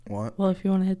What? Well, if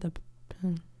you want to hit the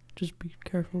pen, just be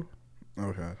careful.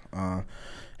 Okay.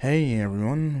 Hey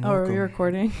everyone. Oh, are we welcome.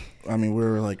 recording? I mean, we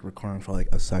were like recording for like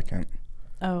a second.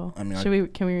 Oh, I mean,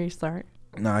 can we restart?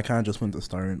 No, I kind of just went to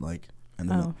start like in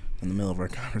the Oh. in the middle of our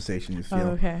conversation. You feel? Oh,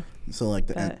 okay. So like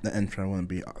Bet. the intro wouldn't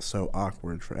be so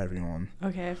awkward for everyone.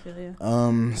 Okay, I feel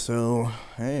you. So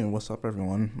hey, what's up,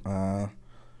 everyone?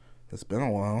 It's been a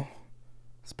while.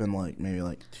 It's been like maybe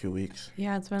like 2 weeks.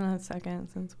 Yeah, it's been a second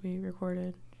since we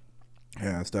recorded.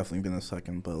 Yeah, it's definitely been a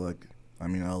second, but like, I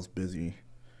mean, I was busy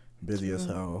as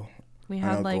hell. We I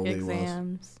had know like Goldie was.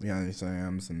 exams. We had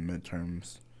exams and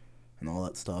midterms and all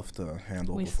that stuff to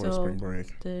handle We before still spring break.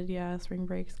 Spring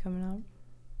break's coming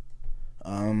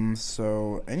up.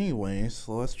 So anyways,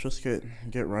 let's just get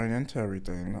right into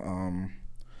everything.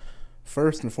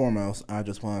 First and foremost, I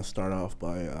just want to start off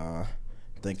by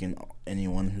thanking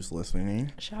anyone who's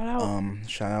listening. Shout out.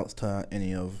 Shout outs to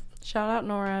any of Shout out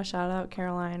Nora. Shout out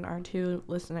Caroline, our two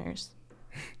listeners.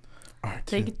 our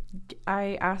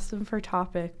I asked them for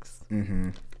topics.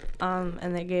 Mm-hmm.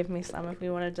 And they gave me some if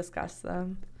we want to discuss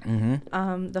them.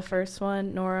 Mm-hmm. The first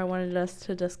one, Nora wanted us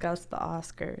to discuss the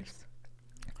Oscars.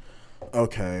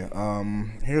 Okay.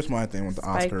 Here's my thing with the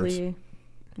Spike Oscars. Lee.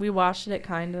 We watched it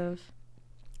kind of.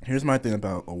 Here's my thing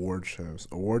about award shows.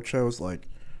 Award shows like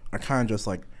are kind of just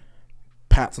like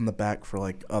pats on the back for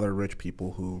like other rich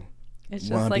people who It's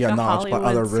want just to like be a acknowledged by other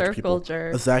Hollywood rich circle people.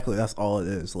 jerk. Exactly, that's all it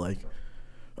is. Like,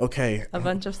 okay, A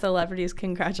bunch of celebrities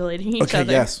congratulating each okay,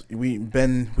 other. yes, we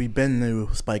knew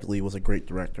Spike Lee was a great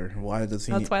director. Why does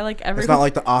he? That's why like It's everyone. not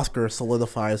like the Oscar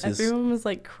solidifies his. Everyone was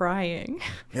like crying.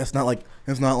 Yeah, it's not like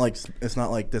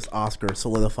this Oscar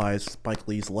solidifies Spike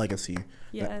Lee's legacy.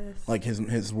 Yes. Like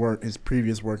his work, his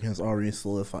previous work has already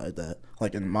solidified that.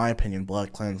 Like in my opinion,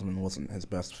 BlacKkKlansman wasn't his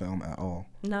best film at all.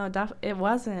 No, it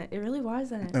wasn't. It really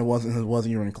wasn't. It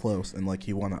wasn't even close, and like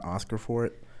he won an Oscar for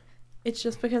it. It's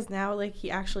just because now like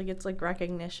he actually gets like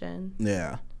recognition.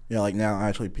 Yeah, like now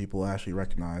actually people actually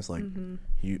recognize like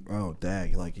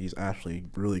like he's actually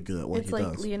really good at what It's he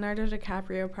like does. Leonardo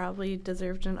DiCaprio probably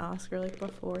deserved an Oscar like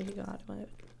before he got it.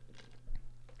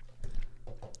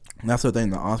 And that's the thing.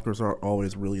 The Oscars are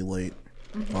always really late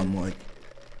on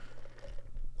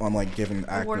giving Award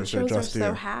actors their shows are just so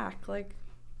due. hack. Like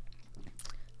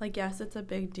yes, it's a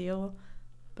big deal,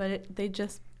 but they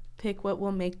just pick what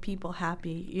will make people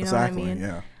happy. You know Exactly, what I mean?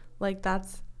 yeah. Like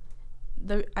that's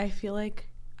I feel like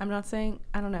I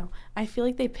don't know. I feel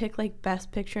like they pick like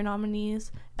best picture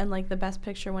nominees and like the best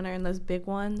picture winner and those big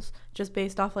ones just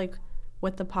based off like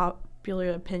what the popular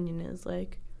opinion is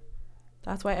like.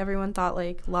 That's why everyone thought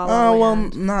like La La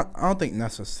Land. I don't think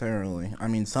necessarily. I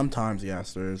mean, sometimes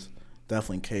yes, there's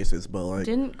definitely cases, but like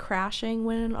Didn't Crashing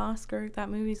win an Oscar? That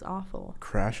movie's awful.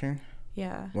 Crashing.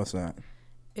 Yeah. What's that?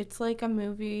 It's like a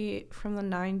movie from the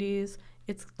 90s.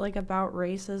 It's like about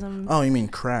racism. Oh, you mean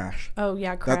Crash? Oh,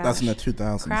 yeah, Crash. That's in the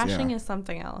 2000s. Crashing yeah. is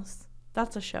something else.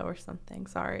 That's a show or something.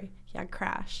 Sorry. Yeah,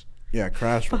 Crash. Yeah,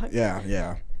 Crash. Fuck.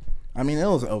 Yeah. I mean, it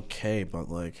was okay, but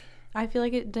like. I feel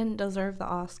like it didn't deserve the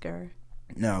Oscar.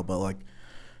 No, but like,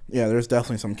 yeah, there's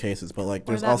definitely some cases, but like, Or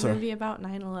there's that also movie about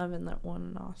 9/11 that won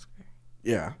an Oscar.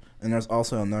 yeah, and there's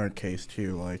also another case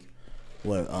too, like,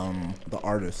 with The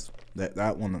Artist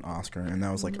that won an Oscar, and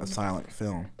that was like a silent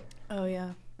film, Oh,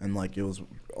 yeah. and like it was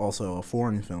also a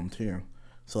foreign film too,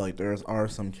 so like are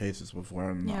some cases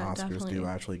before the Yeah, Oscars definitely. do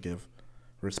actually give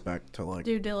respect to like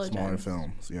Due diligence. smaller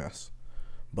films, yes,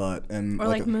 but and Or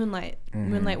like Moonlight. Mhm.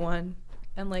 Moonlight won.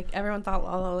 And like everyone thought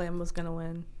La La Land was going to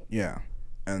win. yeah.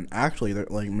 And actually, like,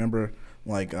 remember,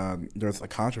 like, there's a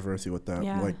controversy with that,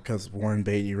 Yeah. like, because Warren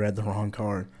Beatty read the wrong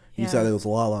card. He Yeah. said it was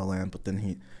La La Land, but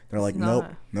then they're like, It's nope,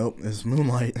 not. it's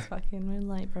Moonlight. Fucking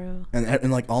Moonlight, bro.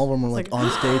 And like, all of them were, like, like, on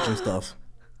stage and stuff.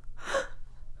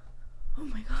 Oh,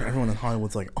 my God. Everyone in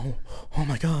Hollywood's like, oh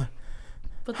my God.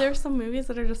 But there's some movies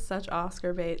that are just such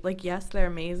Oscar bait. Like, yes, they're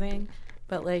amazing,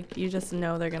 but like you just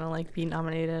know they're gonna like be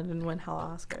nominated and win hell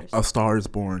Oscars. A Star is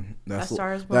Born.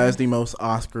 Star Is That Born. is the most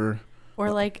Oscar.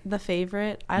 Or like The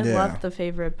Favorite. I Yeah. love The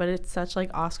Favorite, but it's such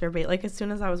like Oscar bait. Like as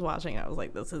soon as I was watching it, I was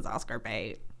like, this is Oscar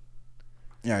bait.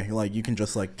 Yeah, like, you can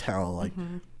just, like, tell, like,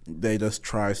 they just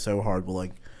try so hard with,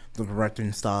 like, the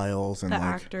directing styles and, The like,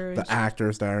 actors. the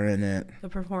actors that are in it, The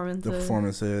performances. the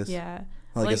performances. Yeah.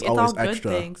 Like, it's all always good extra.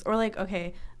 things. Or like,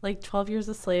 okay, like 12 Years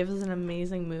a Slave is an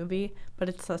amazing movie, but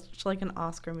it's such like an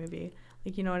Oscar movie.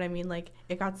 Like, you know what I mean? Like,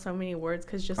 it got so many awards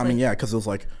because just I mean, yeah, because it was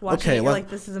like, watching okay, it, you're like,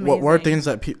 this is what were amazing. things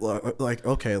that people like?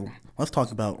 Okay, let's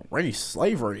talk about race,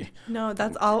 slavery. No,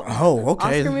 that's all. Oh,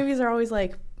 okay. Oscar movies are always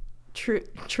like true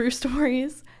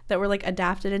stories that were like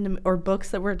adapted into, or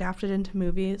books that were adapted into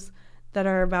movies that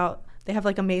are about they have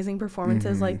like amazing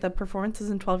performances. Mhm. Like the performances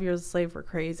in 12 Years a Slave were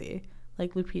crazy.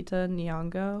 Like Lupita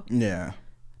Nyong'o, Yeah.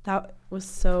 that was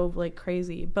so like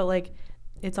crazy. But like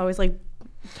it's always like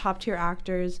top tier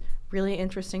actors, really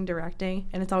interesting directing,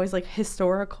 and it's always like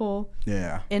historical,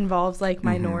 Yeah. involves like Mhm.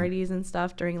 minorities and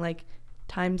stuff during like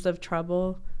times of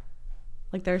trouble.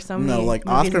 Like there's so many No, like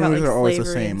movies Oscar about movies like are always the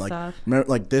slavery same. and Like, stuff.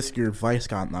 like this year, Vice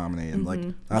got nominated. Like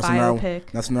Mhm. that's another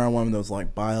Biopic. one of those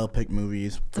like biopic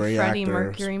movies. The Great Freddie actors.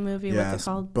 Mercury movie, Yes, what's it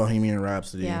called? Bohemian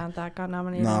Rhapsody. Yeah, that got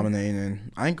nominated. Nominated.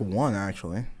 I think won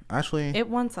actually. It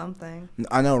won something.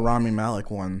 I know Rami Malek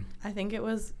won. I think it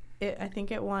was. I think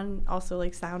it won also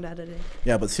like sound editing.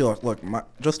 Yeah, but see, look,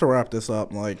 just to wrap this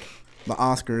up, like the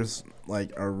Oscars,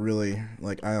 like are really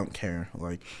like I don't care.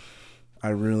 Like I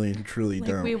really truly Like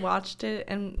don't. we watched it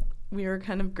and we were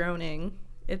kind of groaning.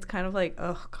 It's kind of like,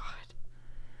 oh god,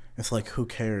 It's like who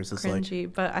cares? It's like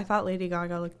cringy. But I thought Lady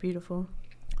Gaga looked beautiful.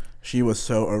 she was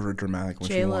so over dramatic when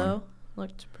she won. J-Lo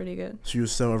looked pretty good. She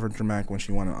was so over dramatic when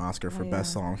she won an Oscar for Oh,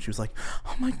 Best yeah. Song. She was like,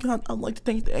 "Oh my God, I'd like to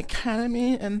thank the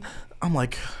Academy," and I'm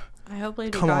like, I hope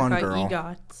Lady Come on, Gaga girl.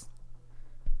 EGOTs.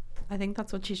 I think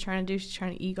that's what she's trying to do. She's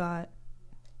trying to EGOT.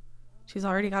 She's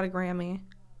already got a Grammy.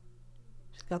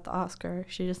 She's got the Oscar.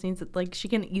 She just needs it. Like, she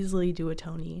can easily do a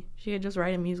Tony. She could just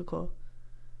write a musical.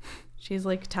 She's,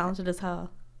 like, talented as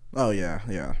hell. "Oh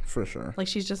yeah, for sure." Like,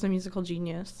 she's just a musical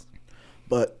genius.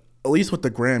 But at least with the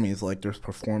Grammys, like there's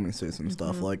performances and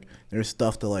stuff. Mhm. Like there's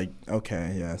stuff to like.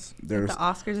 Okay, yes, there's. The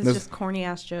Oscars is there's- just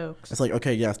corny-ass jokes. It's like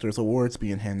okay, yes, there's awards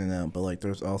being handed out, but like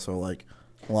there's also like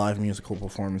live musical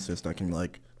performances that can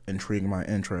like intrigue my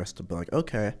interest to be like,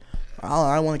 okay,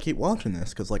 I want to keep watching this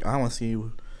because like I want to see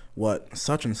what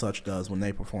such and such does when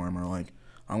they perform, or like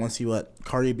I want to see what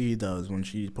Cardi B does when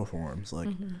she performs. Like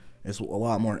it's a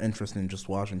lot more interesting just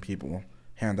watching people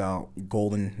hand out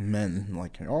golden men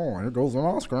like, oh, here goes an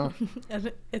Oscar,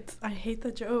 And I hate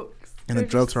the jokes. and the They're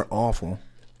jokes just are awful.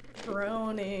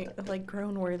 groaning, like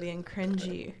groan-worthy and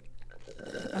cringy.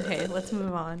 Okay, let's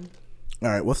move on. All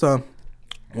right, what's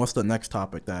the next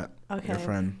topic that your Okay.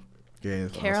 friend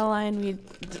gave us?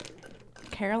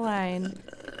 Caroline,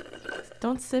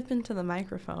 don't sip into the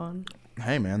microphone.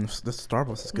 Hey man, this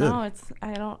Starbucks is good.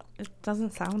 No, it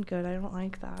doesn't sound good. I don't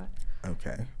like that.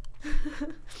 Okay,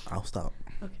 I'll stop.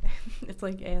 Okay. It's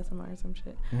like ASMR or some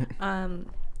shit.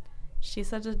 She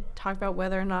said to talk about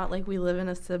whether or not like we live in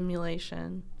a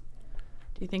simulation.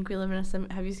 Do you think we live in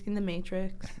a have you seen The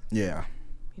Matrix? Yeah,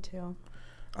 Me too.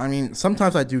 I mean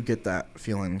sometimes I do get that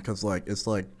feeling because like it's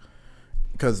like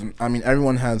because I mean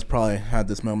everyone has probably had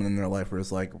this moment in their life where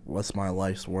it's like, what's my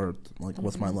life's worth? Like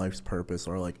what's my life's purpose?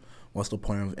 Or like what's the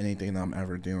point of anything that I'm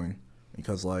ever doing?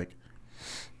 Because what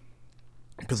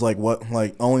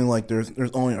like only like there's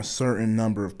only a certain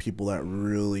number of people that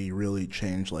really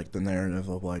change like the narrative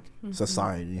of like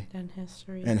society. And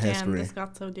history. And Damn, history. this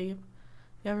got so deep.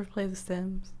 You ever play The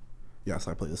Sims? Yes,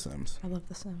 I play The Sims. I love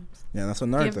The Sims. Yeah, that's Do you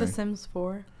another have thing. The Sims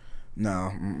 4?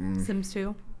 No. Sims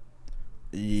 2?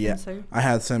 Yeah, Sims 2? I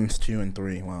had Sims 2 and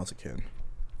 3 when I was a kid.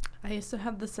 I used to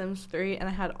have The Sims 3 and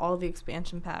I had all the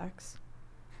expansion packs.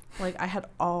 Like I had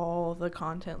all the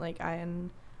content. Like I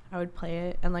would play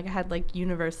it, and like I had like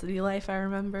University Life. I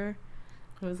remember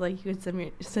it was like you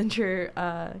could send your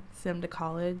sim to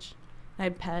college. I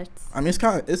had pets. I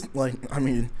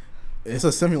mean, it's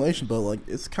a simulation, but like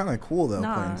it's kind of cool though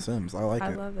Nah, playing Sims. I like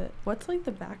I it. love it. What's like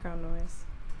the background noise?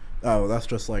 Oh, that's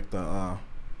just like the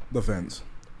vents.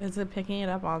 Is it picking it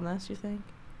up on this? You think?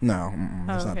 No,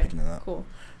 it's not picking it up. Cool.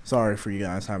 Sorry for you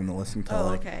guys having to listen to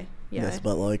like Okay. Yeah. this,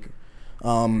 but like,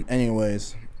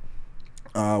 anyways,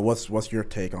 what's your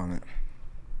take on it?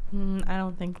 I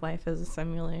don't think life is a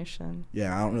simulation.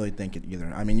 Yeah, I don't really think it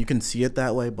either. I mean, you can see it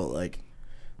that way, but like,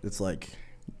 it's like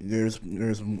there's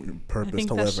I purpose think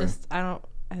to that's living. just. I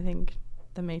think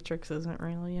the Matrix isn't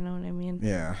real. You know what I mean?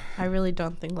 Yeah. I really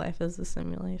don't think life is a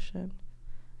simulation.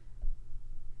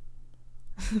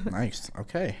 Nice.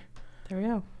 Okay. There we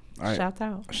go. All right.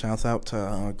 Shouts out.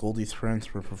 to Goldie's friends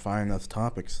for providing us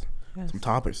topics. Yes. Some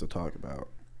topics to talk about.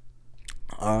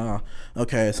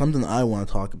 Okay, something I want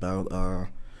to talk about.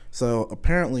 So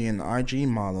apparently an IG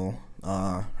model,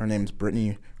 her name's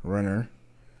Brittany Renner.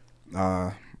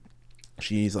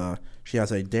 She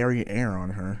has a derriere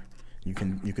on her. You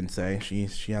can say she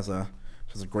has a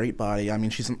great body. I mean,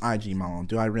 she's an IG model.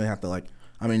 Do I really have to like?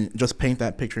 I mean, just paint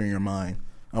that picture in your mind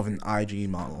of an IG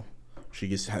model. She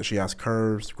has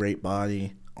curves, great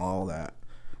body, all that,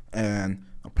 and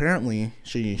apparently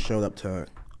she showed up to.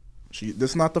 This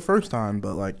is not the first time,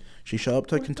 but like she showed up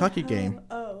to a Kentucky game.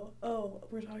 Oh,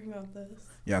 we're talking about this.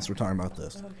 Yes, we're talking about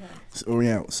this.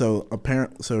 Okay.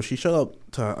 So she showed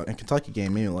up to a Kentucky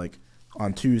game maybe like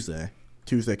on Tuesday,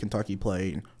 Tuesday, Kentucky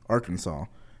played Arkansas,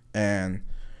 and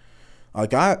I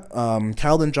got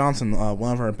Keldon Johnson,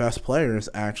 one of our best players,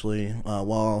 actually.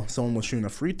 While someone was shooting a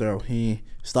free throw, he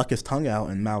stuck his tongue out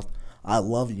and mouthed, "I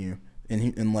love you," and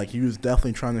he was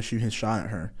definitely trying to shoot his shot at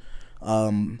her.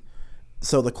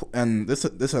 So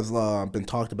this has been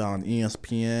talked about on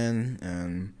ESPN,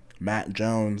 and Matt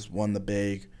Jones, one of the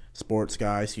big sports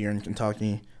guys here in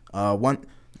Kentucky.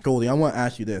 Goldie, I want to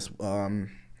ask you this: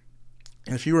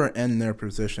 if you were in their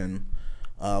position,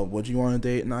 would you want to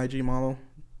date an IG model?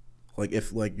 Like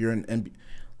if you're an NBA,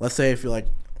 let's say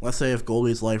if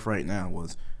Goldie's life right now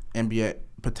was NBA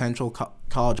potential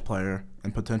college player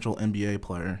and potential NBA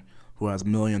player who has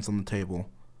millions on the table.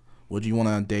 Would you want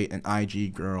to date an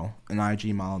IG girl, an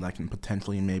IG model that can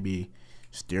potentially maybe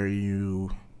steer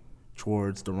you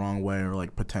towards the wrong way or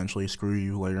like potentially screw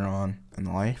you later on in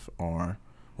life, or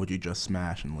would you just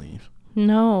smash and leave?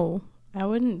 No, I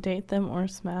wouldn't date them or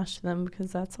smash them,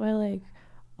 because that's why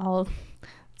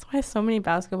that's why so many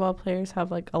basketball players have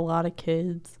like a lot of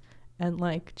kids and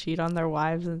like cheat on their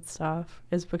wives and stuff,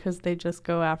 is because they just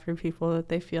go after people that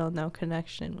they feel no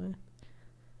connection with.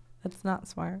 That's not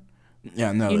smart.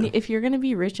 Yeah, no. If you're going to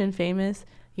be rich and famous,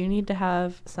 you need to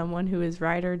have someone who is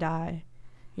ride or die.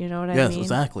 You know what I mean? Yes,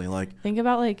 exactly. Like, think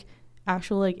about like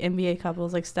actual like NBA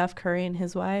couples, like Steph Curry and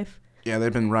his wife. Yeah,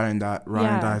 they've been ride and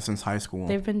die since high school.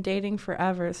 They've been dating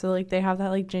forever, so like they have that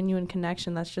like genuine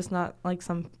connection. That's just not like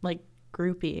some like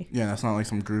groupie. Yeah, that's not like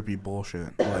some groupie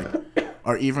bullshit. Like,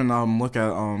 or even look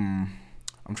at I'm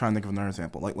trying to think of another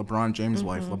example. Like LeBron James'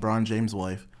 wife. LeBron James'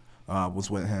 wife was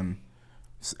with him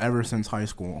ever since high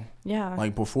school. Yeah.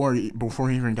 Like before he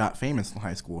even got famous in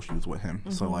high school, she was with him.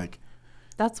 So like,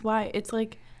 that's why it's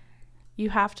like you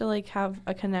have to like have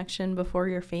a connection before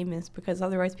you're famous, because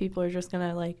otherwise people are just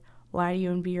gonna like lie to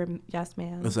you and be your yes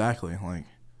man. Exactly. Like,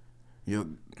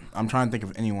 I'm trying to think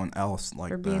of anyone else like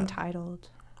that. Or be entitled.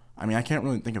 I mean, I can't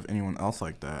really think of anyone else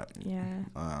like that. Yeah.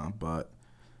 But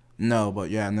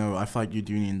I feel like you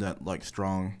do need that like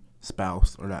strong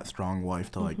spouse or that strong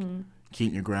wife to like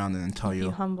keep you grounded and tell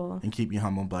you humble and keep you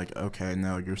humble. Like, okay,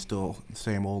 no, you're still the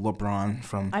same old LeBron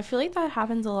from. I feel like that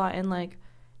happens a lot in like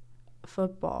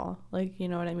football. Like, you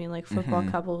know what I mean? Like football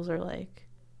couples are like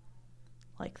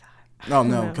that.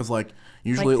 No, because like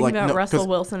usually like think about Russell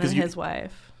Wilson and his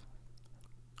wife.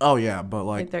 Oh yeah, but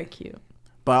like they're cute.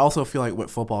 But I also feel like with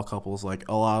football couples, like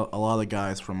a lot of the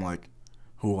guys from like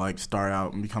who like start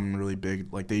out and become really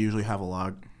big, like they usually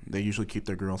keep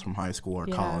their girls from high school or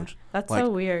college. That's like,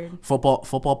 so weird.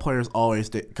 Football players always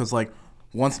did, because like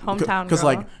once hometown because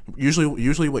like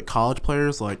usually with college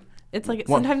players, like it's like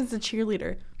sometimes it's a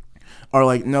cheerleader. Or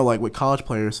like no, like with college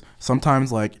players,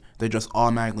 sometimes like they just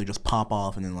automatically just pop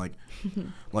off, and then like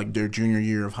like their junior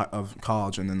year of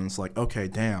college, and then it's like, okay,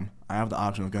 damn, I have the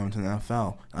option of going to the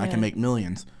NFL, and I can make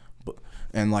millions.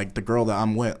 And like the girl that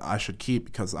I'm with, I should keep,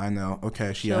 because I know,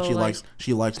 okay, she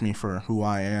likes me for who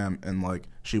I am, and like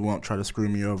she won't try to screw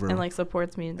me over, and like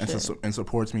supports me and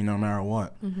supports me no matter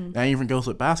what. And that even goes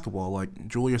with basketball. Like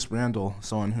Julius Randle,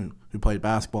 someone who played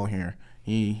basketball here,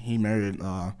 he married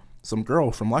some girl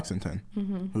from Lexington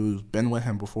who's been with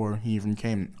him before he even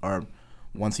came, or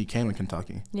once he came to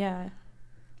Kentucky. Yeah.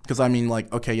 Because I mean,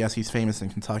 like, okay, yes, he's famous in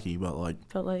Kentucky, but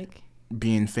like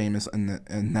being famous and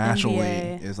nationally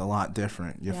NBA is a lot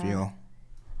different. You feel?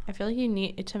 I feel like you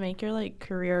need to make your like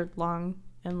career long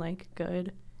and like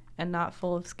good, and not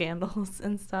full of scandals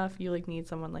and stuff. You like need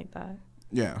someone like that.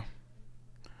 Yeah.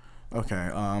 Okay.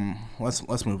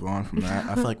 Let's move on from that.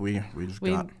 I feel like we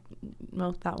got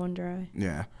milked that one dry.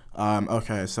 Yeah.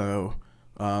 Okay. So,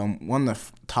 one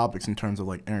of the topics in terms of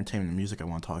like entertainment and music I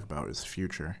want to talk about is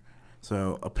Future.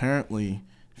 So apparently,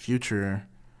 Future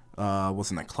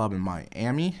was in a club in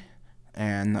Miami,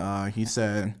 and he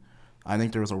said, I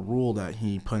think there was a rule that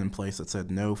he put in place that said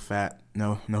no fat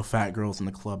girls in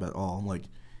the club at all. Like,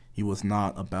 he was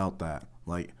not about that.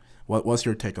 Like, what's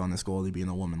your take on this, Goldie, being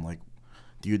a woman? Like,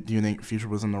 do you think Future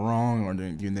was in the wrong, or do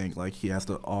you think like he has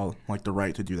the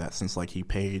right to do that, since like he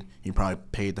probably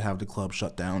paid to have the club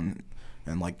shut down,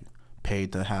 and like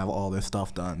paid to have all this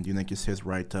stuff done? Do you think it's his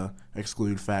right to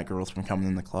exclude fat girls from coming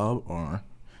in the club, or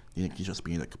do you think he's just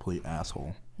being a complete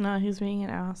asshole? No, he's being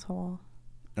an asshole.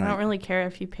 I don't really care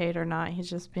if he paid or not. He's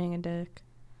just being a dick.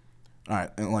 All right,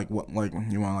 and like what, like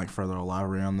you want to like further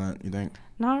elaborate on that? You think?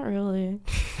 Not really.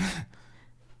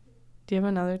 Do you have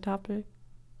another topic?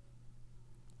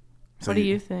 So what do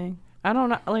you think? I don't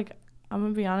know. Like, I'm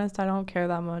gonna be honest. I don't care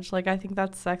that much. Like, I think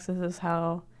that's sexist as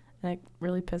hell, and it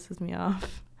really pisses me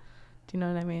off. Do you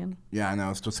know what I mean? Yeah, I know.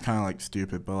 It's just kind of like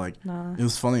stupid, but like it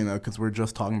was funny though, because we're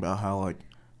just talking about how like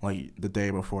the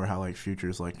day before, how like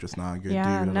Future's like just not a good dude at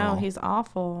all. Yeah, no, he's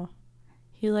awful.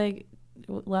 He like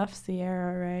left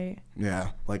Sierra, right? Yeah,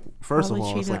 like first Probably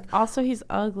of all, it's cheated. like Also, he's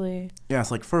ugly. yeah,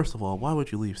 it's like first of all, why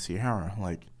would you leave Sierra?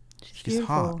 Like she's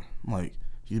hot, like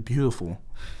she's beautiful.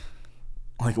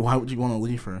 Like why would you want to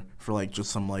leave her for like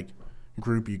just some like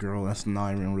groupie girl that's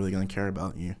not even really gonna care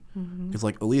about you? Because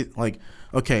like at least like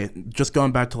okay, just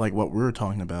going back to like what we were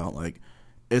talking about, like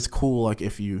it's cool like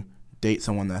if you date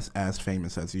someone that's as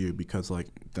famous as you because like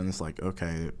then it's like okay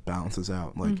it balances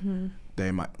out like they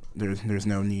might there's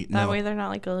no need That no way they're not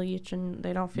like a leech and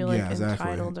they don't feel like Yeah, exactly,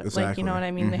 entitled. Like, you exactly. know what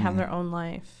I mean? They have their own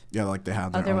life. yeah like they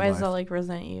have their Otherwise, own life. they'll like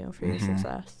resent you for your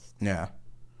success. Yeah,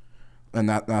 and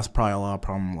that's probably a lot of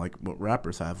problem like what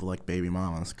rappers have with, like baby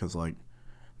mamas because like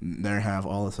they have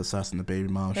all the success and the baby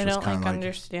mamas They just don't kind of like like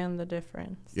understand the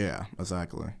difference. yeah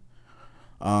exactly.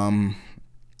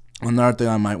 Another thing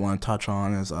I might want to touch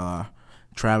on is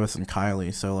Travis and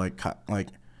Kylie. So like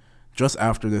just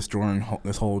after this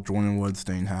whole Jordan Woods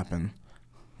thing happened,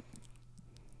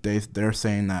 they're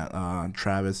saying that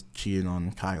Travis cheated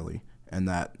on Kylie and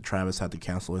that Travis had to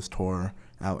cancel his tour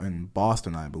out in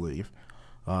Boston, I believe,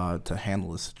 to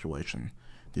handle the situation.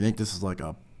 Do you think this is like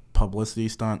a publicity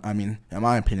stunt? I mean, in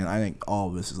my opinion, I think all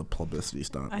of this is a publicity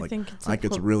stunt. I think it's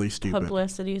it's really stupid.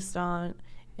 Publicity stunt.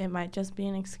 It might just be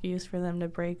an excuse for them to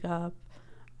break up.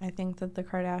 I think that the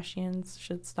Kardashians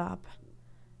should stop.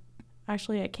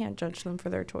 Actually, I can't judge them for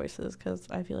their choices because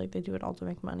I feel like they do it all to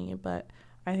make money, but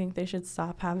I think they should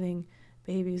stop having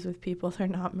babies with people they're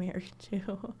not married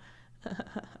to.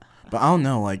 But I don't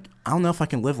know, like, I don't know if I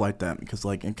can live like that because,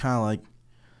 like, it kind of, like,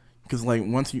 because, like,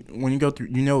 when you go through,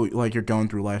 you know, like, you're going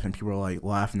through life and people are, like,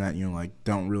 laughing at you and, like,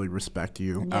 don't really respect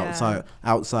you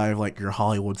outside of, like, your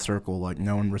Hollywood circle, like,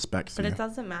 no one respects you. But it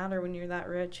doesn't matter when you're that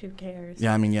rich. Who cares?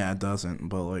 Yeah, I mean, yeah, it doesn't,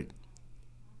 but, like,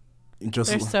 it just...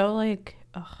 They're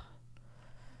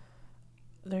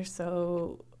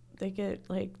so,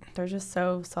 like, they're just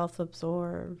so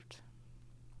self-absorbed.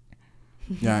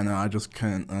 Yeah, I know, I just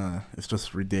couldn't, it's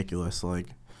just ridiculous, like...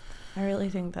 I really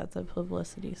think that's a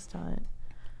publicity stunt.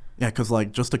 Yeah, because,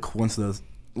 like, just a coincidence,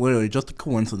 literally just a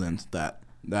coincidence that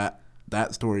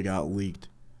story got leaked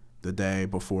the day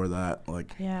before that,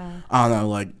 like... Yeah. I don't know,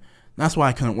 like, that's why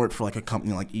I couldn't work for, like, a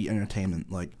company like E!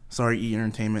 Entertainment. Like, sorry, E!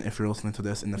 Entertainment, if you're listening to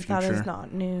this in the future. That is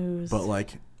not news. But,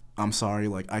 like, I'm sorry,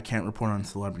 like, I can't report on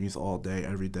celebrities all day,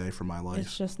 every day for my life.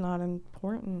 It's just not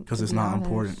important. Because it's not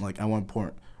important. Like, I want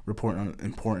to report on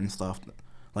important stuff.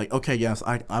 Like, okay, yes,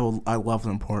 I love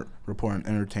to report on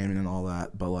entertainment and all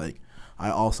that, but, like, I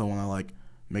also want to, like,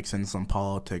 mix in some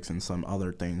politics and some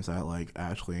other things that, like,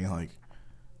 actually, like,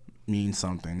 mean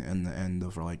something in the end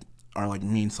of, like, or, like,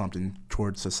 mean something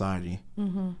towards society.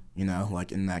 Mm-hmm. You know,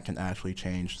 like, and that can actually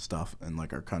change stuff in,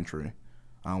 like, our country.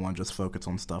 I don't want to just focus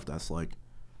on stuff that's, like,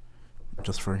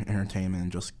 just for entertainment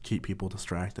and just keep people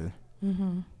distracted.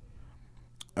 Mm-hmm.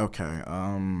 Okay,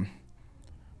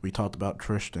 we talked about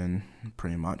Tristan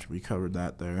pretty much. We covered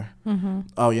that there. Mm-hmm.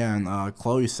 Oh, yeah, and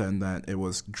Khloe said that it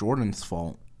was Jordan's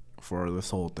fault for this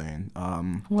whole thing.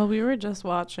 Well, we were just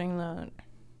watching the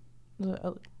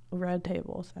Red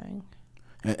Table thing.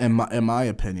 In my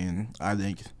opinion, I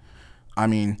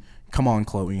mean, come on,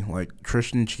 Khloe. Like,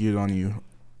 Tristan cheated on you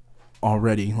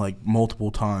already, like, multiple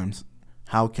times.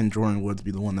 How can Jordan Woods be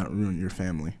the one that ruined your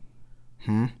family?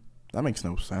 That makes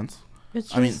no sense. It's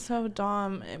just so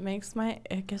dumb. It gives me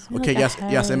okay, like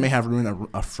yes, it may have ruined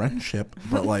a friendship,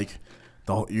 but like,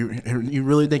 you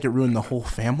really think it ruined the whole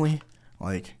family?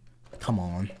 Like, come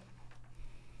on.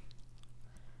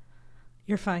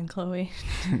 You're fine, Khloe.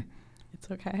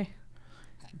 It's okay.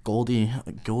 Goldie,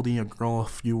 a girl, a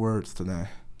few words today.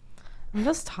 I'm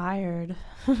just tired.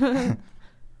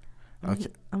 Okay.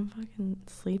 I'm fucking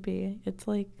sleepy. It's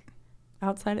like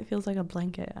outside it feels like a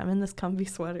blanket. I'm in this comfy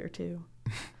sweater too.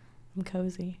 I'm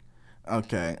cozy.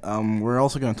 Okay. We're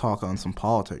also going to talk on some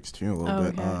politics too a little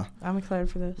bit. Okay. I'm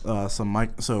excited for this.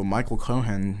 So Michael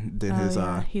Cohen did his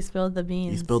he spilled the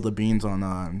beans. He spilled the beans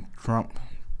on Trump.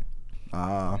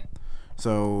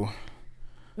 So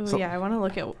yeah, I want to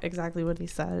look at exactly what he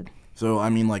said. So I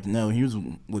mean, like, no, he was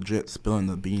legit spilling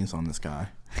the beans on this guy.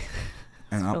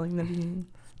 And spilling the beans.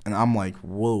 And I'm like,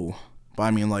 whoa. But I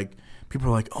mean, like, people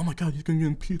are like, oh my God, he's gonna get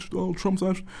impeached. Oh,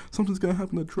 something's gonna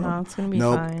happen to Trump. No, it's gonna be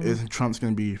fine. Trump's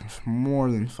gonna be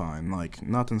more than fine. Like,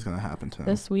 nothing's gonna happen to him.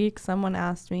 This week, someone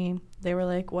asked me, they were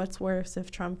like, what's worse, if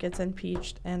Trump gets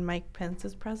impeached and Mike Pence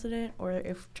is president, or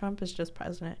if Trump is just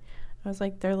president? I was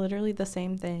like, they're literally the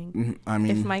same thing. I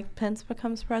mean, if Mike Pence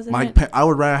becomes president, I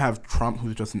would rather have Trump,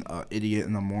 who's just an idiot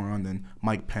and a moron, than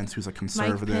Mike Pence, who's a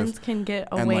conservative. Mike Pence can get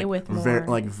away and, like, with more.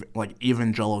 Like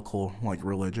evangelical, like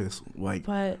religious, like,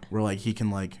 but where like he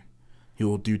can he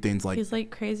will do things like he's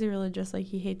like crazy religious, like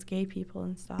he hates gay people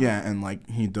and stuff. yeah, and like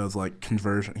he does like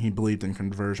conversion. He believed in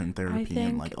conversion therapy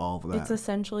and like all of that. It's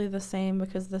essentially the same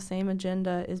because the same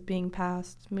agenda is being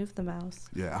passed. Move the mouse.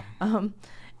 Yeah.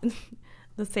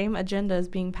 The same agenda is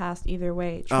being passed either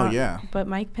way. Oh yeah. But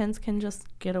Mike Pence can just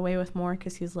get away with more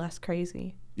because he's less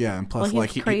crazy. Yeah, and plus well,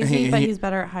 he's crazy, but he's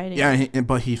better at hiding. Yeah,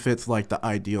 but he fits like the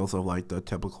ideals of like the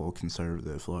typical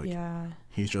conservative. Like, yeah,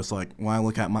 he's just like when I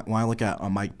look at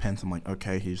Mike Pence, I'm like,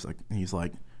 okay, he's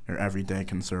like your everyday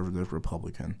conservative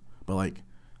Republican. But like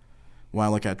when I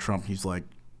look at Trump, he's like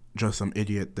just some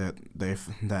idiot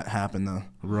that happened to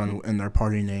run in their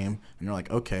party name, and you're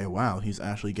like, okay, wow, he's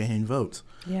actually gaining votes.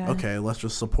 Yeah. Okay, let's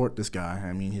just support this guy.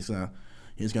 I mean, he's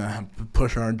gonna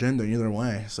push our agenda either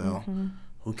way. So. Mm-hmm.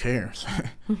 Who cares?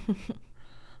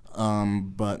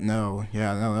 But no,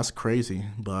 that's crazy.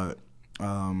 But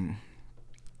I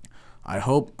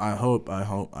hope.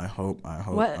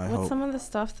 What's some of the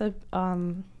stuff that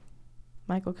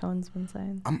Michael Cohen's been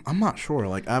saying? I'm not sure.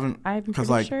 Like I'm pretty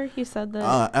like, sure he said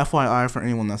that. FYI for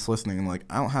anyone that's listening, like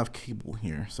I don't have cable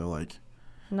here, so like.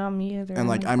 Not me either. And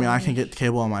like I mean I can get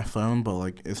cable on my phone, but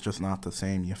like it's just not the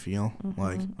same. You feel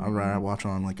like I'd rather watch it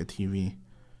on like a TV.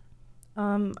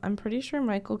 I'm pretty sure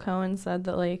Michael Cohen said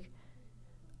that like,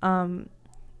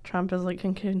 Trump is like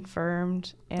a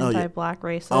confirmed anti-black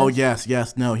racist. Oh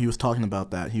yes, no, he was talking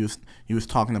about that. He was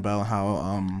talking about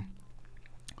how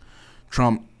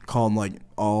Trump called like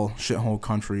all shithole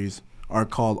countries, or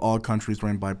called all countries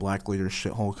ran by black leaders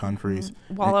shithole countries.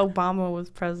 While Obama was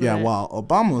president. Yeah, while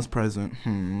Obama was president.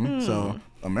 So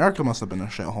America must have been a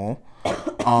shithole.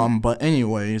 But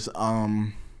anyways,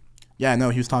 yeah, no,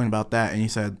 he was talking about that, and he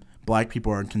said. Black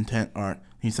people are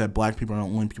he said black people are the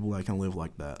only people that can live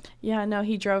like that. Yeah, no,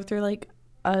 he drove through like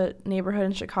a neighborhood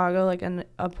in Chicago, like a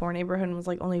poor neighborhood, and was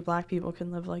like, only black people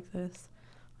can live like this.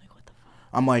 Like, what the fuck?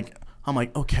 I'm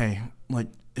like, okay, like,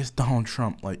 it's Donald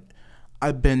Trump. Like,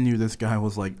 I knew this guy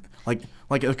was like,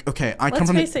 okay,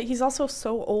 Let's face it, he's also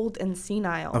so old and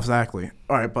senile. Exactly.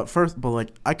 All right, but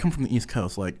like, I come from the East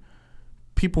Coast, like,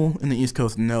 people in the East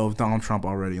Coast know of Donald Trump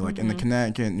already. Like in the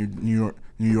Connecticut, New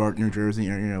York, New Jersey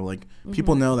area, like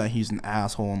people know that he's an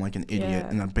asshole and like an idiot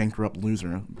and a bankrupt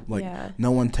loser. Like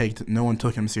no one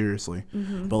took him seriously.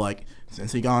 But like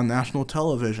since he got on national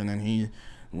television and he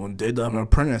did The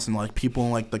Apprentice, and like people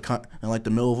in like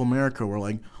the middle of America were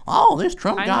like, oh, this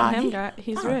Trump guy,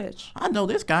 he's rich. I know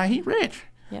this guy, he's rich.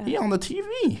 Yeah. He on the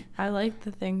TV. I like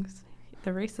the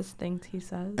racist things he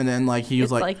says. And then like he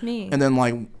was like me. And then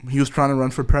like he was trying to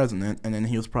run for president, and then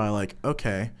he was probably like,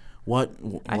 okay, what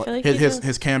I feel like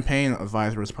his campaign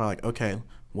advisor was probably like, okay,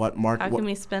 how can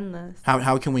we spend this?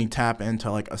 How can we tap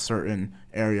into like a certain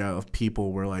area of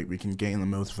people where like we can gain the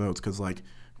most votes? Because like,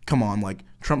 come on, like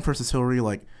Trump versus Hillary,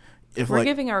 like if we're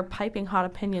giving our piping hot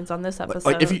opinions on this episode.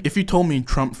 Like if you told me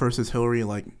Trump versus Hillary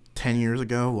like 10 years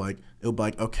ago, like it would be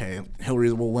like, okay,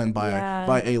 Hillary will win by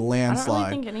a landslide. I don't really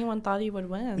think anyone thought he would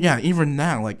win. Yeah, even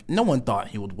now, like no one thought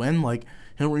he would win. Like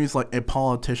Hillary's like a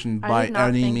politician by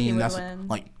any means. That's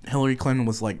like Hillary Clinton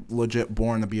was like legit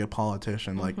born to be a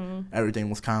politician. Like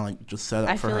everything was kind of like just set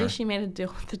up for her. I feel like she made a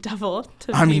deal with the devil to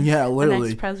be literally, the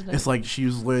next president. It's like she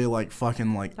was literally like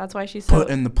fucking like that's why she's put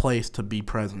in the place to be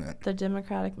president. The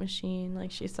Democratic machine,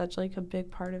 like she's such like a big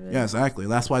part of it. Yeah, exactly.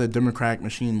 That's why the Democratic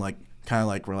machine like kind of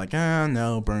like we're like,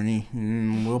 no, Bernie,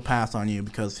 we'll pass on you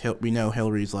because we know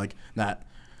Hillary's like that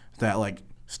like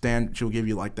she'll give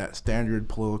you like that standard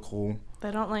political. They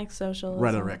don't like socialism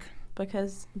rhetoric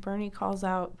because Bernie calls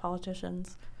out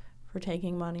politicians for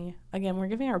taking money. Again, we're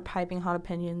giving our piping hot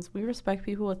opinions. We respect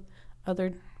people with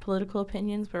other political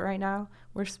opinions, but right now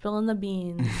we're spilling the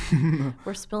beans.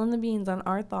 We're spilling the beans on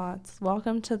our thoughts.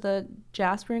 Welcome to the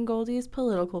Jasper and Goldie's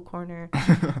political corner.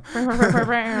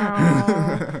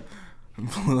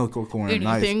 Political corner.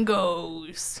 Anything nice.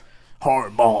 Goes.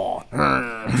 Hardball.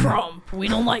 Trump, we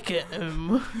don't like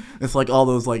him. It's like all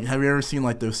those like. Have you ever seen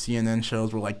like those CNN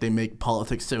shows where like they make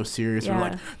politics so serious? Yeah. Or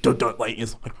like, like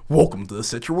it's like, welcome to the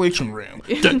Situation Room.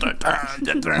 It's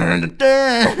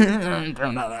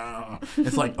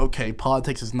like, okay,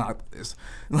 politics is not this.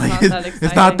 Like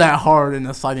it's not that hard and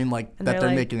exciting like and that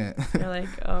they're making it. They're like,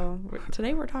 oh,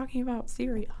 today we're talking about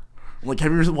Syria. Like,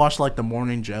 have you ever watched like The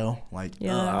Morning Joe? Like,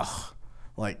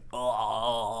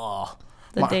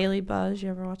 The Daily Buzz. You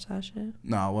ever watch that shit?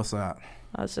 No, what's that?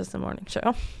 Oh, it's just a morning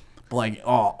show. But like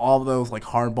all those like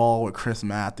Hardball with Chris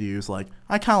Matthews. Like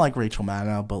I kind of like Rachel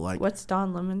Maddow, but like what's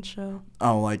Don Lemon's show?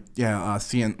 Oh, like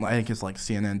CNN. I think it's like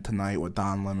CNN Tonight with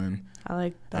Don Lemon. I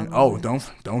like Don Lemon. Oh,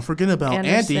 don't forget about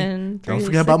Anderson, Andy. Don't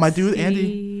forget about my dude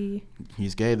Andy.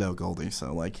 He's gay though, Goldie.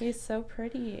 So like, He's so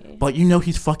pretty. but you know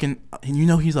he's fucking. You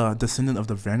know he's a descendant of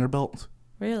the Vanderbilt.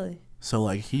 Really? So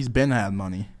like he's been had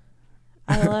money.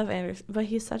 I love Anderson, but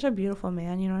he's such a beautiful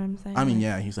man. You know what I'm saying? I mean, Like,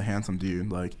 yeah, he's a handsome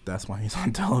dude. Like that's why he's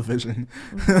on television.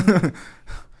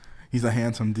 He's a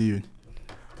handsome dude.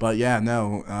 But yeah,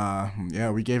 no, yeah,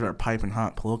 we gave our piping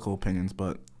hot political opinions,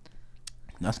 but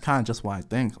that's kind of just what I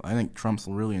think. I think Trump's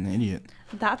really an idiot.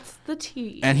 that's the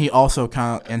tea. And he also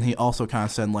kind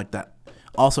of said like that.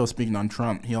 Also speaking on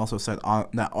Trump, he also said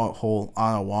that whole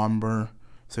Anna Wamber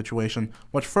situation.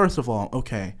 Which first of all,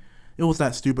 okay, it was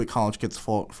that stupid college kid's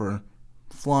fault for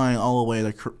flying all the way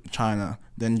to China,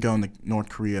 then going to North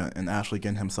Korea and actually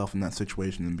getting himself in that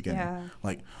situation in the beginning. Yeah,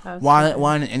 Like, that was why? stupid.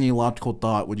 Why in any logical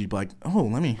thought would you be like, oh,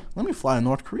 let me fly to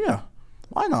North Korea?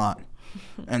 Why not?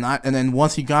 and then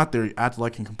once he got there, he acted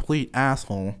like a complete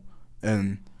asshole,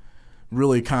 and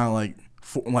really kind of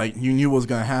like you knew what was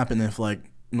gonna happen if like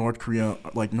North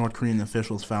Korean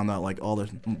officials found out like all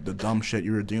the dumb shit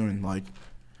you were doing, like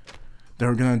they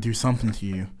were gonna do something to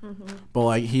you. But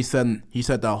like he said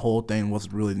that whole thing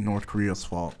was really North Korea's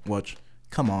fault. Which,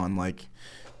 come on, like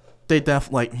they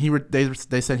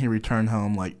said he returned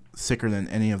home like sicker than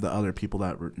any of the other people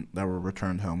that were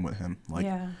returned home with him. Like,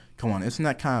 yeah. come on, isn't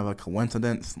that kind of a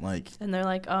coincidence? Like, And they're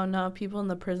like, oh no, people in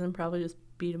the prison probably just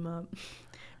beat him up.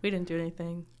 We didn't do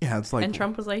anything. yeah, it's like, And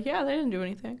Trump was like, yeah, they didn't do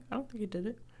anything. I don't think he did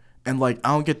it. and like I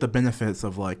don't get the benefits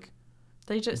of like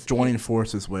They just joining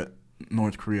forces with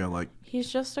North Korea. Like,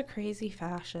 He's just a crazy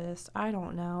fascist. I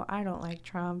don't know. I don't like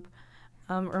Trump.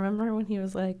 Remember when he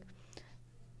was like,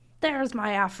 "There's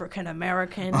my African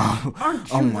American. Aren't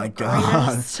you oh my the god,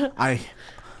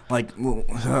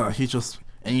 greatest?" he just.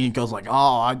 And he goes like,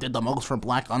 "Oh, I did the most for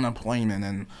black unemployment,"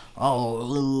 and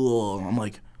I'm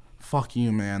like, "Fuck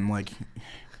you, man!" Like,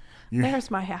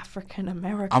 There's my African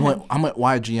American. I'm at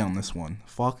YG on this one.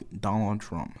 Fuck Donald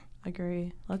Trump.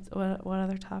 Agree. What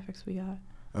other topics we got?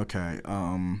 Okay.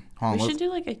 Hold on. We should do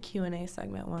like a Q&A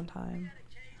segment one time.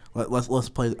 Let's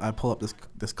play. I pull up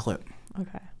this clip.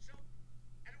 Okay.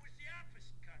 And it was the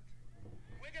opposite country.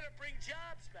 We're going to bring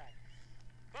jobs back.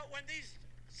 But when these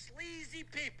sleazy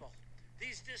people,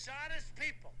 these dishonest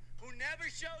people who never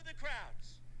show the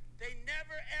crowds, they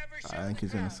never ever show I think the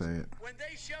he's gonna crowds. say it. When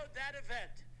they showed that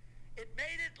event, it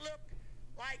made it look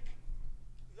like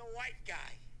the white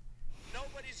guy.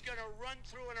 Nobody's going to run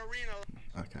through an arena.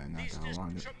 Okay, not These that just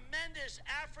long. tremendous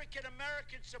African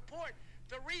American support.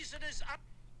 The reason is up,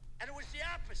 and it was the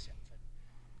opposite.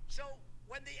 So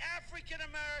when the African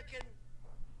American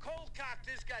cold cocked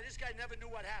this guy never knew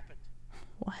what happened.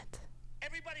 What?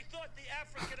 Everybody thought the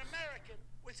African American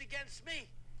was against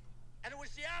me, and it was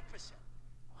the opposite.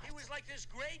 He was like this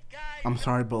great guy. I'm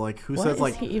sorry, but like, who What says is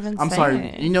like? he even I'm sorry.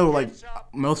 saying? You know, like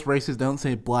most races don't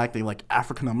say black; they like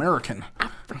African American.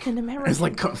 African American. It's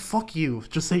like, fuck you.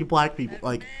 Just say black people.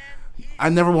 Like, I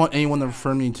never want anyone to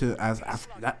refer me to as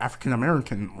that African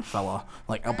American fella.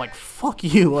 Like, I'm like, fuck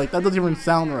you. Like, that doesn't even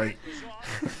sound right.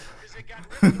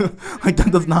 Like, that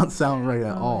does not sound right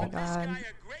at Oh all. my God.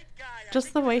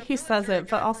 Just the way he says it,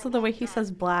 but also the way he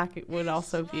says black, it would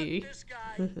also be. This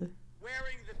guy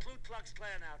wearing the Ku Klux Klan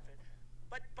outfit.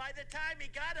 But by the time he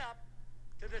got up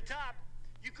to the top,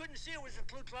 you couldn't see it was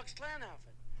a Ku Klux Klan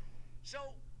outfit. So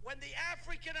when the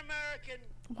African American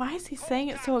Why is he saying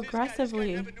it so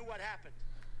aggressively? never knew what happened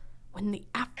When the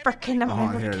African Oh, here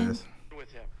it American. is.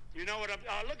 with him. You know what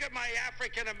I'm? Look at my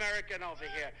African American over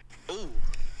here.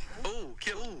 Ooh,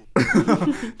 kill.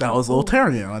 That was a little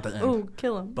Terrio at the end. Ooh,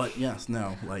 kill him. But yes,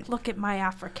 no, like, Look at my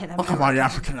African look American. at my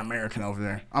African American over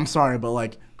there. I'm sorry, but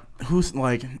like, who's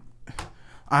like,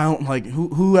 I don't like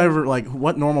whoever like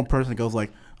what normal person goes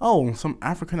like, oh, some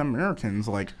African Americans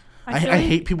like. I I feel like-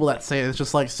 hate people that say it. It's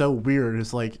just like so weird.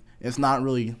 It's like it's not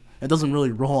really. It doesn't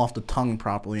really roll off the tongue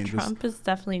properly. And just Trump is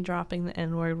definitely dropping the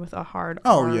N word with a hard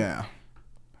oh R. yeah,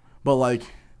 but like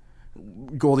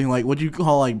Goldie, like would you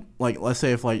call like let's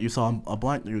say if like you saw a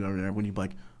black dude over there, would you be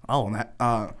like oh that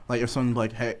like if someone's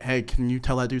like hey can you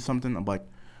tell that dude something? I'm like.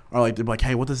 Or like they'd be like,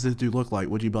 hey, what does this dude look like?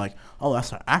 Would you be like, oh,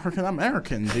 that's an African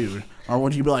American dude? Or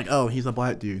would you be like, oh, he's a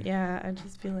black dude? Yeah, I'd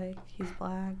just be like, he's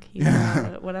black. He's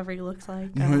Yeah. whatever he looks like.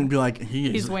 You wouldn't be like, he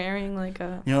is. He's wearing like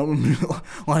a. You know,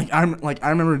 like I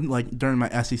remember like during my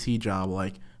SEC job,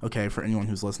 like okay, for anyone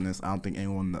who's listening to this, I don't think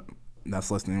anyone that's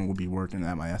listening will be working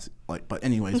at my but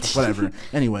anyways, whatever.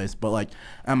 Anyways, but like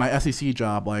at my SEC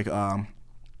job, like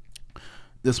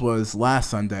this was last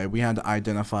Sunday. We had to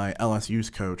identify LSU's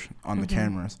coach on the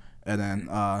cameras, and then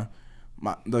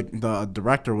the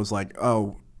director was like,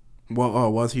 "Oh,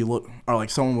 what does he look?" Or like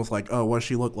someone was like, "Oh, what does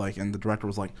she look like?" And the director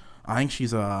was like, "I think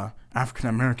she's a African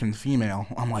American female."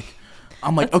 I'm like,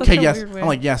 I'm like, That's okay, such a yes. weird way. I'm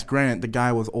like, yes. Granted, the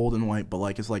guy was old and white, but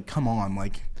like, it's like, come on,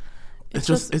 like, It's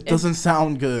just just- it doesn't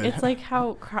sound good. It's like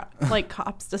how like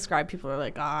cops describe people are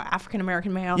like African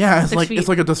American male. yeah, it's 6 like feet, it's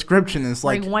like a description. It's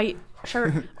like wearing white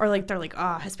shirt, or like they're like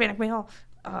Hispanic male.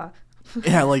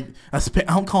 yeah, like I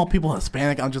don't call people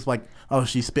Hispanic. I'm just like, oh,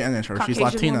 she's Spanish or she's Caucasian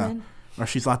Latina woman. or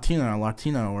she's Latina or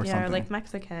Latino or Yeah, something. or like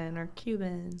Mexican or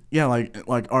Cuban. yeah, like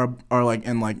or like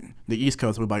in like the East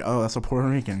Coast, we'd be like, oh, that's a Puerto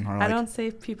Rican or I like don't say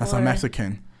people that's a are,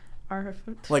 Mexican. are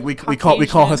Like we call Caucasian,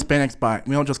 Hispanics by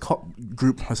we don't just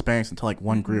group Hispanics into like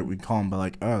one group. We call them by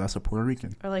like, oh, that's a Puerto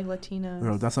Rican. or like Latinos.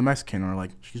 Or that's a Mexican, or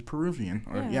like she's Peruvian,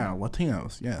 or Yeah. yeah,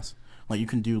 Latinos, yes. Like you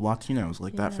can do Latinos,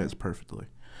 like that Yeah. fits perfectly.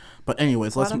 But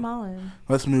anyways, let's Guatemalan.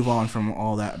 move on from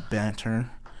all that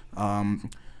banter.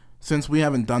 Since we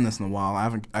haven't done this in a while,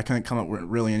 I couldn't come up with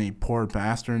really any poor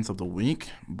bastards of the week.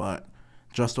 But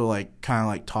just to like kind of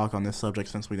like talk on this subject,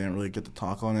 since we didn't really get to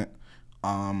talk on it,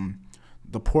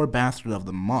 the poor bastard of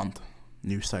the month,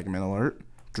 new segment alert.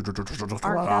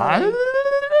 R. Kelly.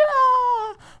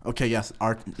 Okay, yes,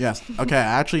 Okay,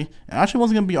 it actually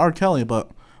wasn't gonna be R. Kelly, but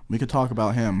we could talk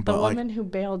about him. The But like, woman who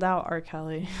bailed out R.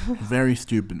 Kelly. very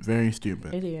stupid, very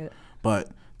stupid. Idiot. But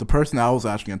the person I was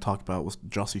actually gonna talk about was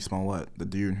Jussie Smollett, the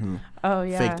dude who Oh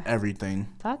yeah. faked everything.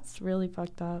 That's really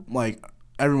fucked up. Like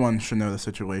everyone should know the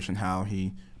situation, how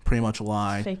he pretty much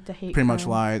lied, Faked a hate pretty much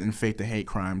crime. lied and faked a hate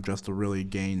crime just to really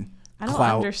gain I don't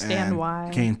clout understand and why.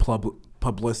 gain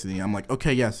publicity. I'm like,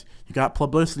 okay, yes, you got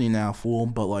publicity now, fool,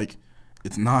 but like,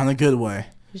 it's not in a good way.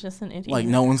 He's just an idiot. Like,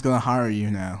 no one's gonna hire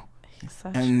you now, He's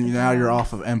such and a now you're dumb-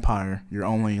 off of Empire. You're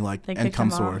only like They kicked income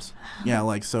him off. source. Yeah,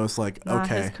 like so it's like Nah,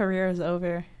 okay. his career is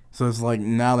over. So it's like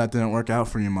now that didn't work out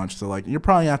for you much. So like you're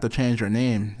probably gonna have to change your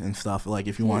name and stuff. Like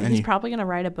if you want He's any. probably gonna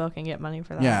write a book and get money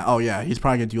for that. Yeah. Oh yeah. He's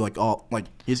probably gonna do like all like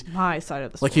he's My side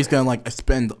of the story. like he's gonna like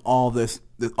spend all this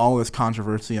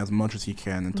controversy as much as he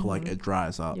can until like it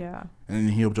dries up. Yeah. And then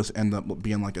he'll just end up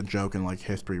being like a joke in like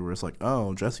history where it's like,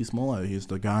 oh, Jussie Smollett, he's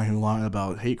the guy who lied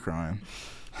about hate crime.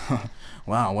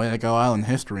 Wow, way to go out in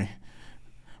history.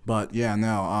 But yeah,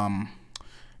 no,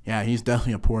 yeah, he's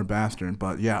definitely a poor bastard.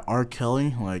 But yeah, R.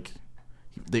 Kelly, like,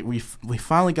 we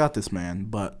finally got this man,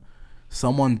 but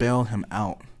someone bailed him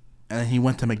out, and then he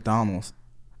went to McDonald's.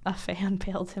 A fan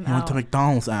bailed him He out. went to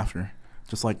McDonald's after,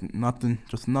 just like nothing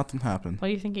happened. What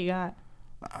do you think he got?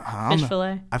 I don't Fish know.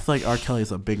 fillet. I feel like R.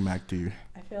 Kelly's a Big Mac dude.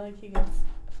 I feel like he gets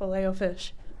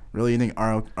Filet-O-Fish. Really, you think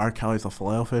R. Kelly's a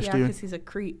Filet-O-Fish Yeah, dude? because he's a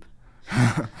creep.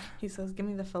 He says, "Give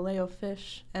me the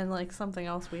Filet-O-Fish and like something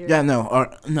else weird." Yeah,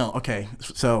 no, okay.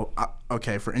 So,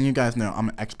 okay, for any of you guys know, I'm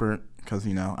an expert because,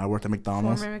 you know, I worked at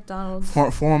McDonald's. Former McDonald's.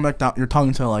 Former McDonald's, you're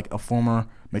talking to like a former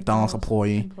McDonald's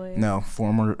employee. employee. No,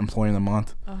 former employee of the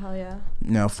month. Oh hell yeah.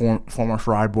 No, former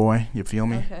fry boy, you feel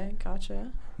me? Okay,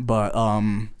 gotcha. But,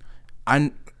 I'm,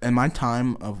 in my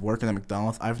time of working at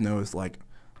McDonald's, I've noticed, like,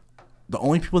 the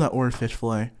only people that order fish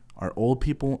fillet are old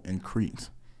people and creeps.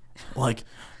 Like,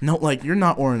 no, like, you're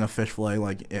not ordering a fish fillet,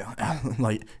 like,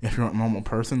 like if you're a normal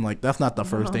person. Like, that's not the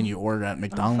first thing you order at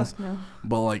McDonald's. Fuck no.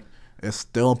 But, like, it's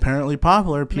still apparently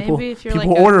popular. People Maybe if you're people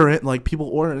like a- order it. Like, people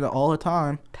order it all the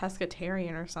time.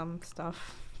 Pescatarian or some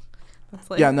stuff. That's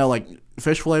like Yeah, no, like,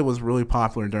 fish fillet was really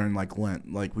popular during, like,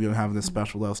 Lent. Like, we would have this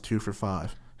special that was 2 for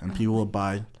 $5. And people would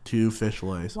buy 2 fish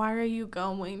fillets. Why are you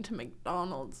going to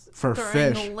McDonald's For during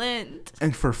fish. Lent?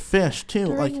 And for fish, too.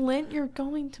 During like, Lent, you're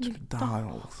going to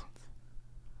McDonald's.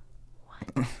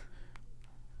 McDonald's.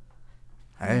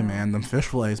 Hey, man, them fish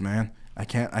fillets, man. I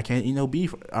can't eat no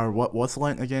beef. Or what's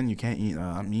Lent again? You can't eat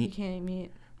You meat. can't eat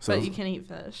meat, So- but you can eat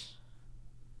fish.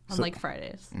 On So- like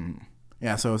Fridays.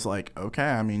 Yeah, so it's like, okay,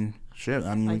 I mean, shit.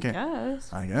 I mean, I we can't.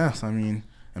 guess. I guess. I mean,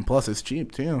 and plus it's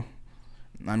cheap, too.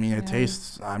 I mean, it Yeah.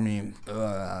 tastes, I mean,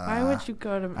 Why would you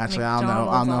go to Actually, McDonald's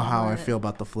I don't know on how I Lent? feel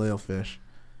about the filet-o-fish.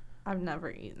 I've never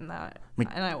eaten that, Mc-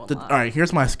 and I will All not. right,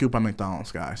 here's my scoop on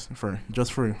McDonald's, guys. For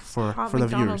Hot the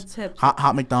McDonald's viewers. tips.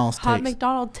 Hot McDonald's Hot takes.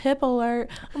 McDonald tip alert.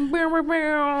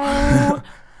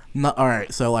 No, all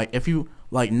right, so like if you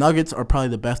like nuggets are probably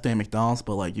the best thing at McDonald's,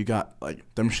 but like you got like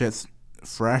them shits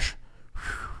fresh.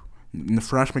 The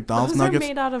fresh McDonald's Those nuggets. are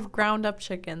made out of ground up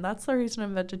chicken. That's the reason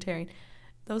I'm vegetarian.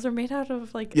 Those are made out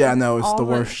of like Yeah, no, it's all the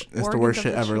worst. It's the organs worst of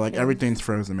shit the ever. Like chicken. everything's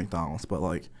frozen at McDonald's, but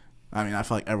like, I mean, I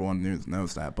feel like everyone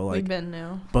knows that. But We've like, been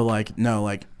new. but like, no,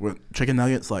 like with chicken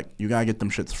nuggets, like you gotta get them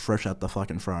shits fresh out the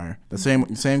fucking fryer. The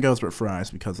Mm-hmm. same goes with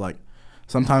fries because like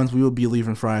sometimes we would be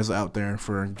leaving fries out there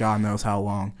for God knows how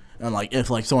long. And like if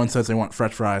like someone says they want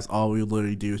French fries, all we would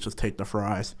literally do is just take the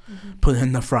fries, put it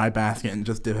in the fry basket, and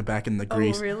just dip it back in the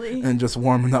grease. Oh, really? And just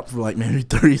warm it up for like maybe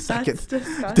 30 seconds. That's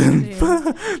disgusting.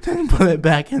 Then put it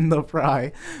back in the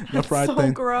fry. The fry so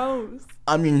thing. gross.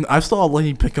 I mean, I saw a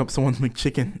lady pick up someone's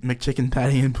McChicken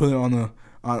patty and put it on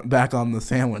back on the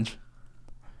sandwich.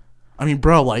 I mean,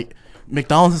 bro, like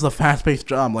McDonald's is a fast-paced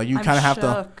job. Like you I'm kind of have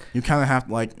to, shook. you kind of have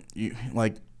like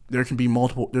there can be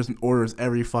there's orders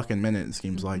every fucking minute. It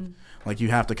seems like you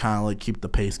have to kind of like keep the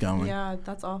pace going. Yeah,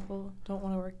 that's awful. Don't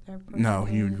want to work there. No,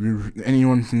 you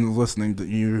anyone who's listening to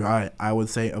you, I would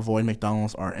say avoid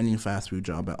McDonald's or any fast food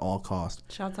job at all costs.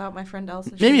 Shouts out my friend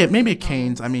Elsa. Maybe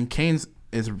Cane's. I mean, Cane's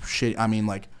is shit. I mean,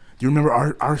 like, do you remember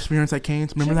our experience at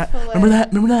Cane's? Remember that? Chick-fil-A.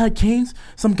 Remember that at Cane's?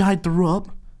 Some guy threw up.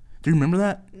 Do you remember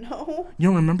that? No. You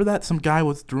don't remember that? Some guy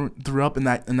threw up, and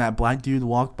that black dude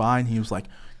walked by, and he was like,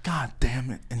 "God damn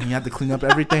it!" And he had to clean up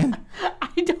everything.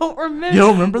 I don't remember. You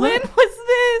don't remember that?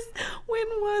 When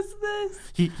was this?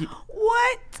 He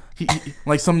What? he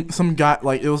like some guy,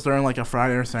 like it was during like a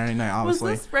Friday or Saturday night.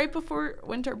 Obviously, Was this right before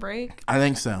winter break? I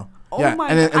think so. Oh yeah. my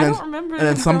and then, God, I and then, don't remember And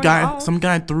then them some throwing up.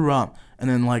 guy threw up, and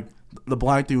then like the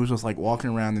black dude was just like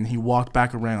walking around, and he walked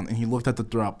back around, and he looked at the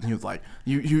throw up, and he was like,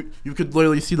 you could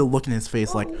literally see the look in his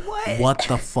face, like, what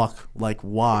the fuck, like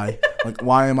why, like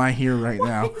why am I here right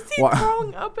now? Why is he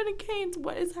throwing up in a Cane's?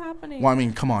 What is happening? Well, I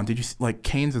mean, come on, did you see, like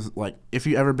Cane's is like, if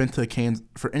you ever been to a Cane's,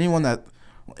 for anyone that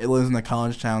lives in a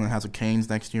college town and has a Cane's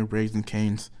next to you, Briggs and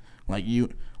Cane's, like you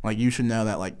should know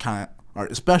that like kind of. Or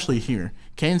especially here,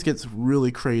 Cane's gets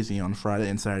really crazy on Friday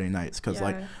and Saturday nights because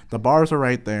like the bars are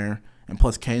right there, and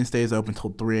plus Cane's stays open till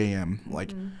 3 a.m.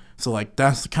 Like, so like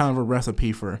that's kind of a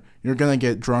recipe for you're gonna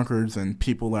get drunkards and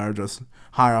people that are just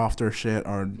high off their shit,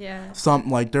 or some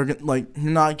like you're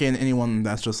not getting anyone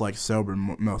that's just like sober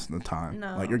most of the time.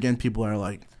 No. Like you're getting people that are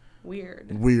like weird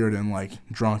and like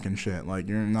drunk and shit. Like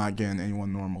you're not getting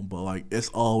anyone normal, but like it's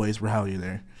always rowdy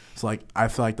there. So like I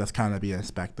feel like that's kind of be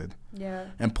expected. Yeah.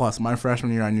 And plus, my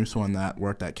freshman year, I knew someone that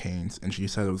worked at Cane's, and she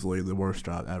said it was literally the worst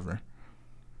job ever.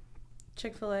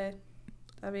 Chick-fil-A.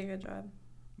 That'd be a good job.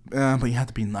 But you have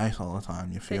to be nice all the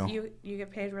time, you feel. But you get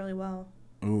paid really well.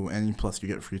 Ooh, and plus you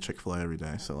get free Chick-fil-A every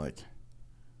day. So, like,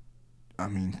 I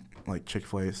mean, like,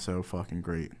 Chick-fil-A is so fucking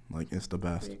great. Like, it's the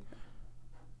best. It's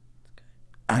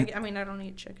good. I mean, I don't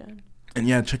eat chicken. And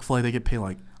yeah, Chick-fil-A, they get paid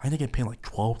like, I think they get paid like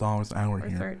 $12 an hour Or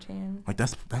here. $13. Like,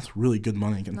 that's really good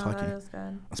money in Kentucky. No, that is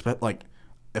good. Like,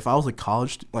 if I was a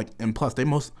college, like, and plus they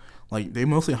mostly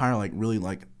hire like really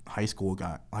like high school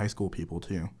people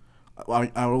too. Or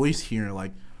at least here,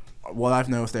 like, what I've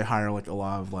noticed, they hire like a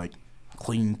lot of like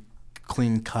clean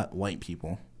cut white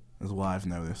people is what I've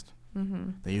noticed.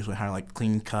 Mm-hmm. They usually hire like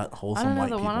clean cut, wholesome white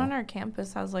people. The one on our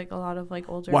campus has like a lot of like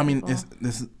older. Well, I mean, people.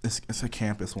 it's a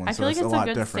campus one. I feel like it's a lot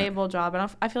good different. Stable job,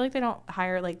 and I feel like they don't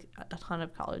hire like a ton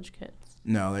of college kids.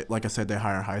 No, like I said, they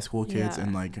hire high school kids Yeah.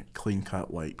 and like clean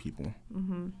cut white people.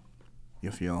 Mm-hmm.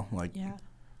 You feel like. Yeah.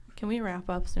 Can we wrap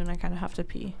up soon? I kind of have to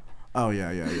pee. Oh yeah.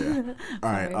 All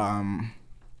right.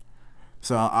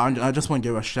 So I just want to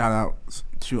give a shout out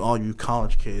to all you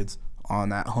college kids on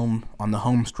the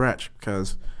home stretch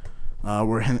because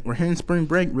we're hitting spring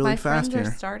break really fast here. My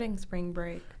friends are starting spring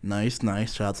break. Nice.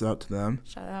 Shouts out to them.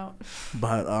 Shout out.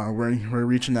 But we're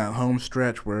reaching that home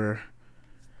stretch where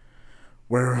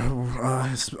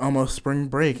it's almost spring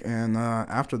break, and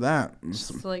after that,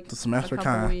 like the semester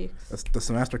kind of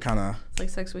it's like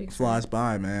 6 weeks flies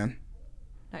by, man.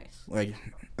 Nice. Like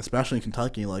especially in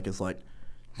Kentucky, like it's like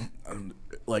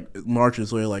March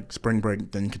is really like spring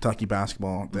break, then Kentucky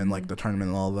basketball, then like the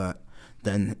tournament and all that.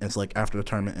 Then it's like after the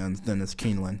tournament ends, then it's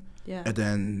Keeneland. Yeah. And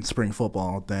then spring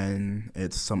football, then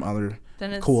it's some other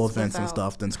then cool events and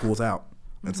stuff, then school's out.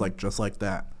 It's like just like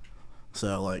that.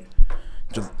 So like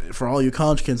just for all you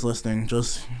college kids listening,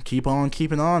 just keep on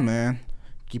keeping on, man.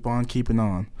 Keep on keeping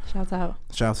on. Shouts out.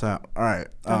 All right.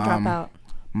 Don't drop out.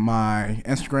 My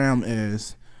Instagram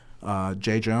is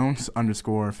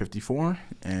jjones_54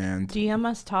 and DM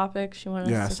us topics you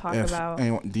want us to talk about.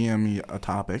 Anyone DM me a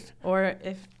topic. Or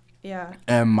if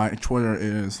And my Twitter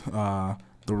is the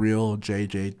real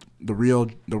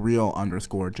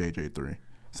 _JJ3.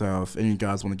 So if any of you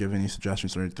guys want to give any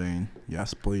suggestions or anything,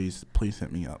 yes, please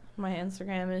hit me up. My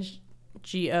Instagram is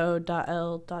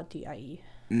go.l.die.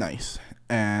 Nice.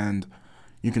 And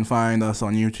you can find us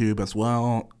on YouTube as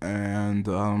well, and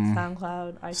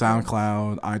SoundCloud,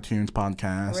 iTunes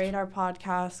podcast. Rate our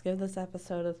podcast. Give this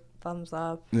episode a thumbs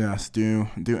up. Yes, do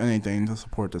anything to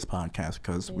support this podcast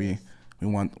because we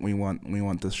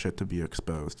want this shit to be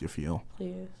exposed. You feel?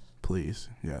 Please. Please,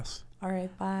 yes. All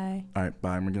right, bye. All right,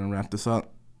 bye. We're gonna wrap this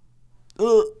up.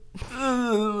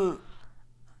 Ugh.